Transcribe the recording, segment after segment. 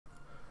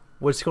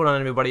What's going on,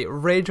 everybody?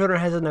 Rage Runner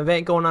has an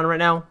event going on right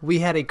now. We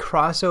had a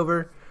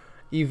crossover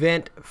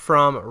event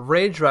from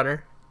Rage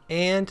Runner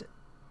and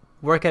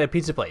Work at a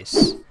Pizza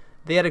Place.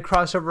 They had a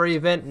crossover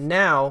event.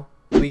 Now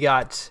we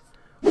got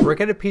Work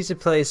at a Pizza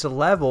Place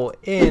level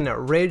in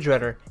Rage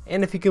Runner,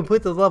 and if you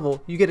complete the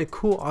level, you get a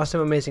cool,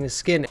 awesome, amazing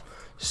skin.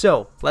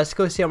 So let's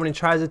go see how many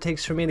tries it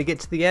takes for me to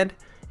get to the end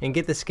and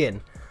get the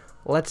skin.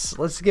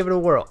 Let's give it a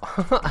whirl.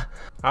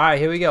 Alright,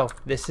 here we go.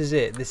 This is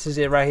it. This is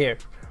it right here.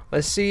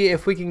 Let's see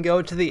if we can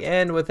go to the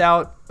end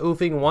without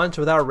oofing once,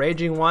 without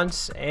raging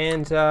once,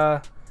 and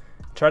try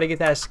to get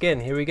that skin.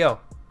 Here we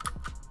go.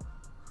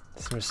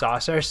 Some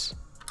saucers.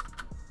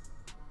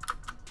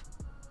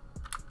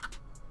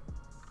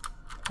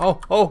 Oh,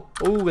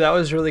 that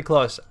was really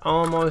close.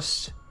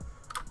 Almost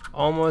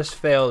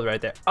failed right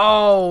there.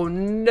 Oh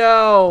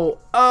no!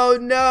 Oh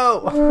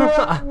no!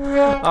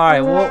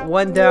 Alright,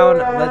 one down.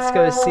 Let's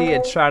go see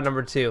and try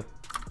number 2.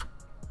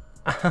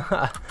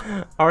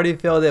 Already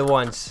failed it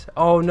once.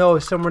 Oh no,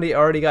 somebody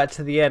already got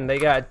to the end. They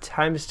got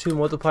 ×2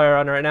 multiplier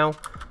on right now.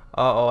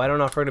 Uh-oh, I don't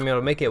know if we're gonna be able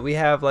to make it. We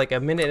have like a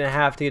minute and a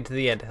half to get to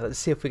the end. Let's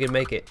see if we can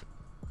make it.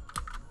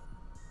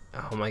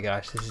 Oh my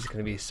gosh, this is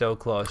gonna be so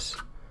close.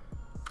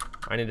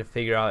 I need to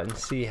figure out and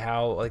see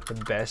how like the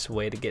best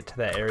way to get to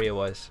that area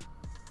was.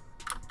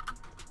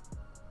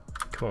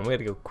 Come on, we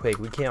gotta go quick.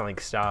 We can't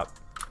like stop.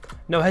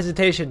 No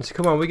hesitations.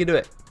 Come on, we can do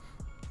it.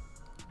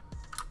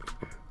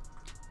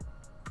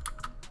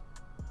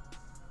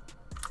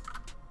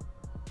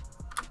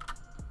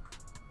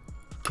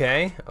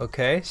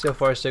 Okay, so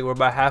far so we're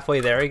about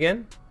halfway there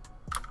again.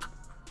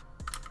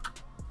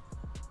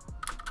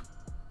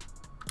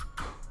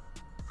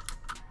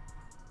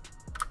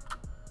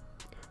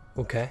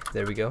 Okay,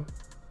 there we go.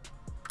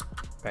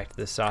 Back to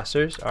the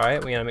saucers.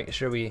 Alright, we gotta make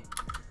sure we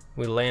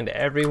land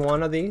every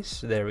one of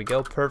these. There we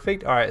go,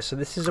 perfect. Alright, so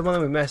this is the one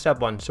that we messed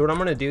up on. So what I'm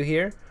gonna do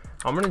here,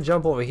 I'm gonna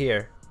jump over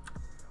here.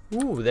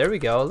 Ooh, there we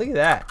go, look at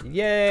that.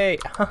 Yay!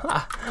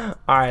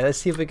 Alright, let's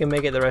see if we can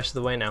make it the rest of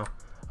the way now.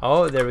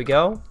 Oh, there we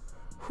go.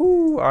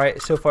 Whoo!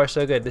 Alright, so far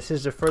so good. This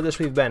is the furthest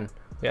we've been.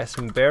 We got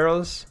some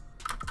barrels.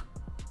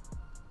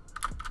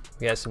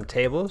 We got some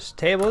tables.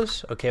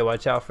 Okay,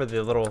 watch out for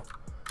the little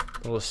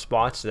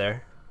spots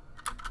there.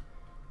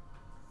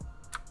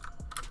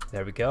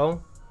 There we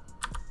go.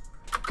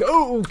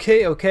 Go!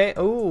 Okay.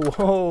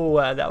 Oh,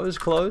 that was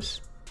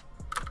close.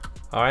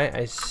 Alright,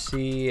 I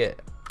see.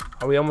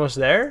 Are we almost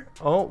there?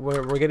 Oh,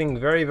 we're getting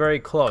very,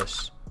 very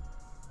close.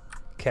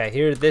 Okay,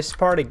 here, this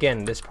part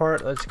again. This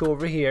part, let's go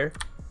over here.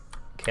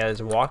 Okay,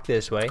 let's walk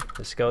this way.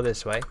 Let's go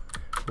this way.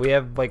 We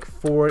have like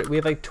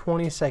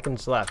 20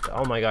 seconds left.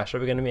 Oh my gosh, are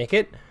we gonna make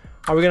it?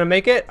 Are we gonna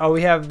make it? Oh,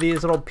 we have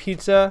these little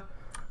pizza,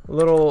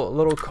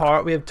 little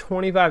car. We have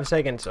 25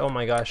 seconds. Oh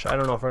my gosh, I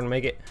don't know if we're gonna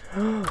make it.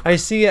 I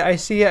see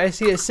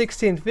it.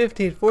 16,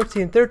 15,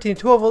 14, 13,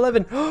 12,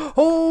 11.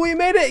 Oh, we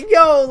made it.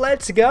 Yo,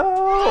 let's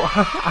go.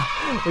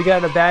 We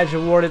got a badge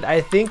awarded.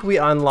 I think we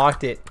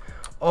unlocked it.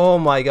 Oh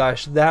my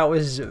gosh, that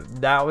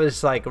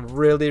was like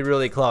really,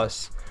 really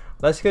close.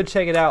 Let's go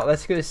check it out.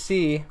 Let's go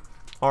see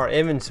our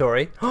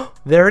inventory.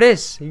 There it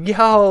is.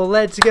 Yo,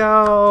 let's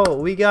go.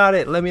 We got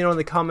it. Let me know in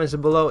the comments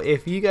below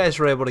if you guys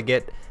were able to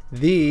get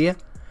the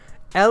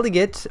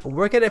Elliot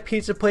Work at a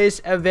Pizza Place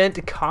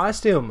event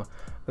costume.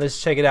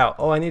 Let's check it out.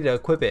 Oh, I need to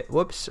equip it.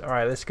 Whoops. All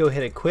right, let's go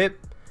hit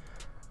equip.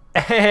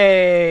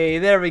 Hey,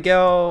 there we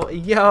go.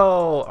 Yo.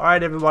 All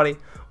right, everybody.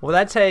 Well,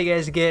 that's how you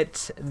guys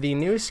get the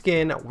new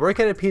skin Work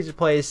at a Pizza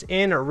Place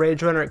in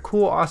Rage Runner.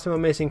 Cool, awesome,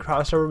 amazing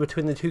crossover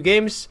between the two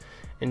games.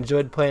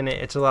 Enjoyed playing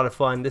it. It's a lot of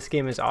fun. This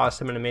game is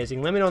awesome and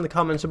amazing. Let me know in the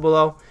comments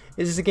below.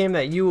 Is this a game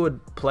that you would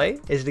play?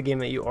 Is it a game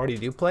that you already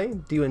do play?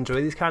 Do you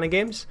enjoy these kind of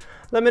games?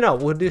 Let me know.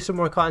 We'll do some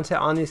more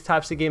content on these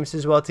types of games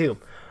as well too.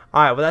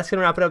 Alright, well, that's going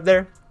to wrap it up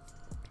there.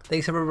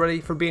 Thanks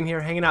everybody for being here,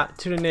 hanging out,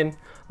 tuning in.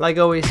 Like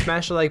always,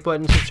 smash the like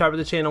button, subscribe to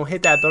the channel,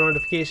 hit that bell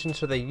notification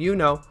so that you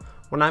know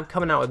when I'm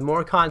coming out with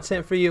more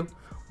content for you.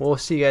 We'll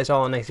see you guys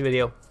all in the next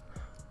video.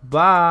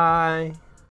 Bye!